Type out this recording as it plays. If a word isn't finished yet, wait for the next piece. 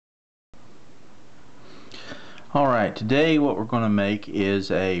Alright, today what we're going to make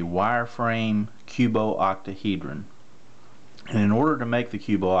is a wireframe cuboctahedron. And in order to make the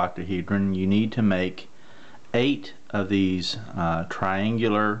cuboctahedron, you need to make 8 of these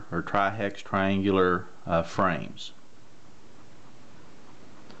triangular or trihex triangular frames.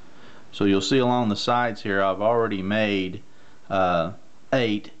 So you'll see along the sides here I've already made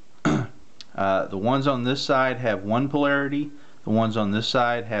 8. The ones on this side have one polarity, the ones on this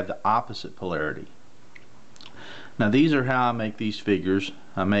side have the opposite polarity. Now these are how I make these figures.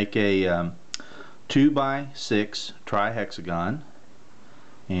 I make a 2x6 trihexagon,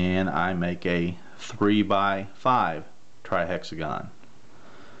 and I make a 3x5 trihexagon.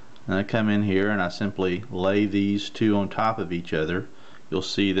 And I come in here and I simply lay these two on top of each other. You'll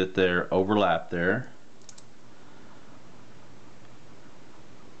see that they're overlapped there.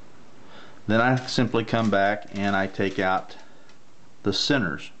 Then I simply come back and I take out the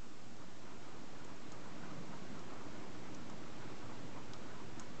centers.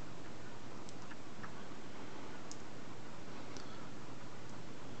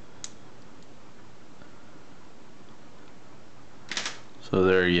 So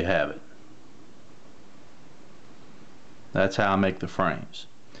there you have it. That's how I make the frames.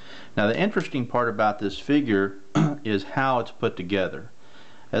 Now the interesting part about this figure is how it's put together.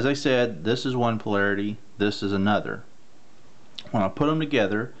 As I said, this is one polarity, this is another. When I put them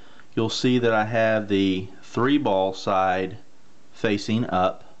together, you'll see that I have the 3-ball side facing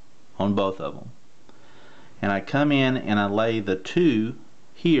up on both of them. And I come in and I lay the 2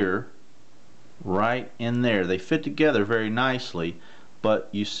 here right in there. They fit together very nicely, but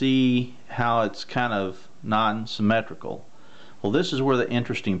you see how it's kind of non-symmetrical. Well, this is where the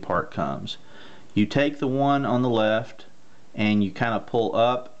interesting part comes. You take the one on the left and you kind of pull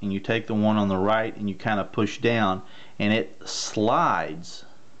up, and you take the one on the right and you kind of push down, and it slides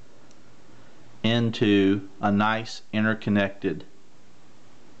into a nice interconnected.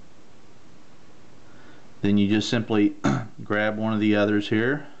 Then you just simply grab one of the others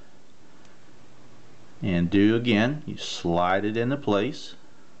here and do again. You slide it into place.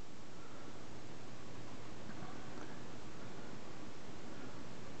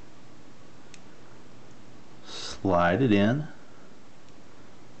 Slide it in.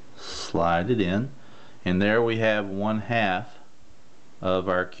 Slide it in. And there we have 1/2 of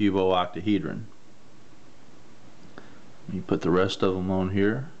our cuboctahedron. Let me put the rest of them on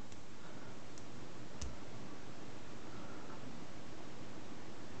here.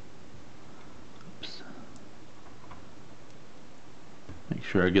 Make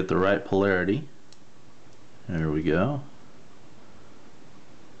sure I get the right polarity. There we go.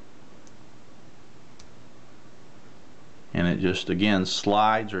 And it just again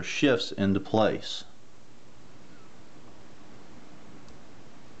slides or shifts into place.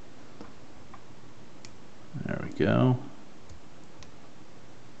 There we go.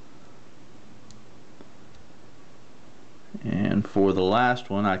 And for the last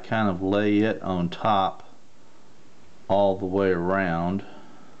one, I kind of lay it on top all the way around,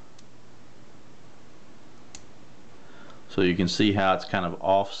 so you can see how it's kind of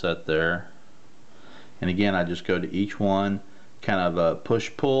offset there. And again, I just go to each one, kind of push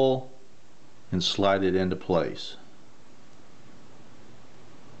pull and slide it into place.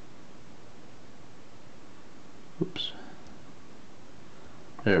 Oops.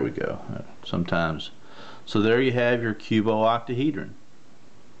 There we go. Sometimes. So there you have your cuboctahedron.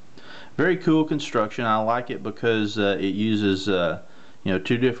 Very cool construction. I like it because it uses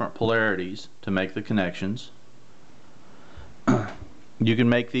two different polarities to make the connections. You can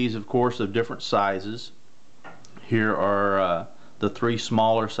make these, of course, of different sizes. Here are the 3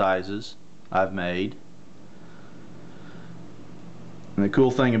 smaller sizes I've made. And the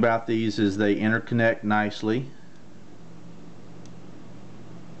cool thing about these is they interconnect nicely,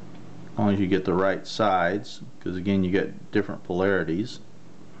 as long as you get the right sides, because again you get different polarities.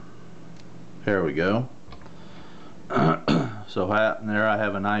 There we go. So there I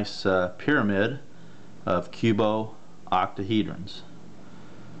have a nice pyramid of cuboctahedrons.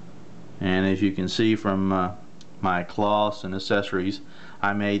 And as you can see from my cloths and accessories,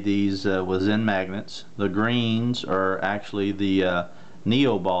 I made these with Zen magnets. The greens are actually the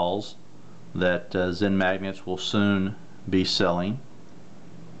Neo balls that Zen magnets will soon be selling.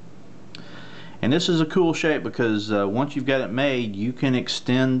 And this is a cool shape because once you've got it made, you can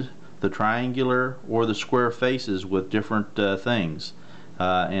extend the triangular or the square faces with different things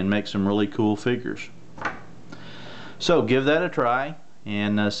and make some really cool figures. So give that a try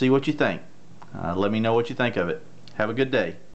and see what you think. Let me know what you think of it. Have a good day.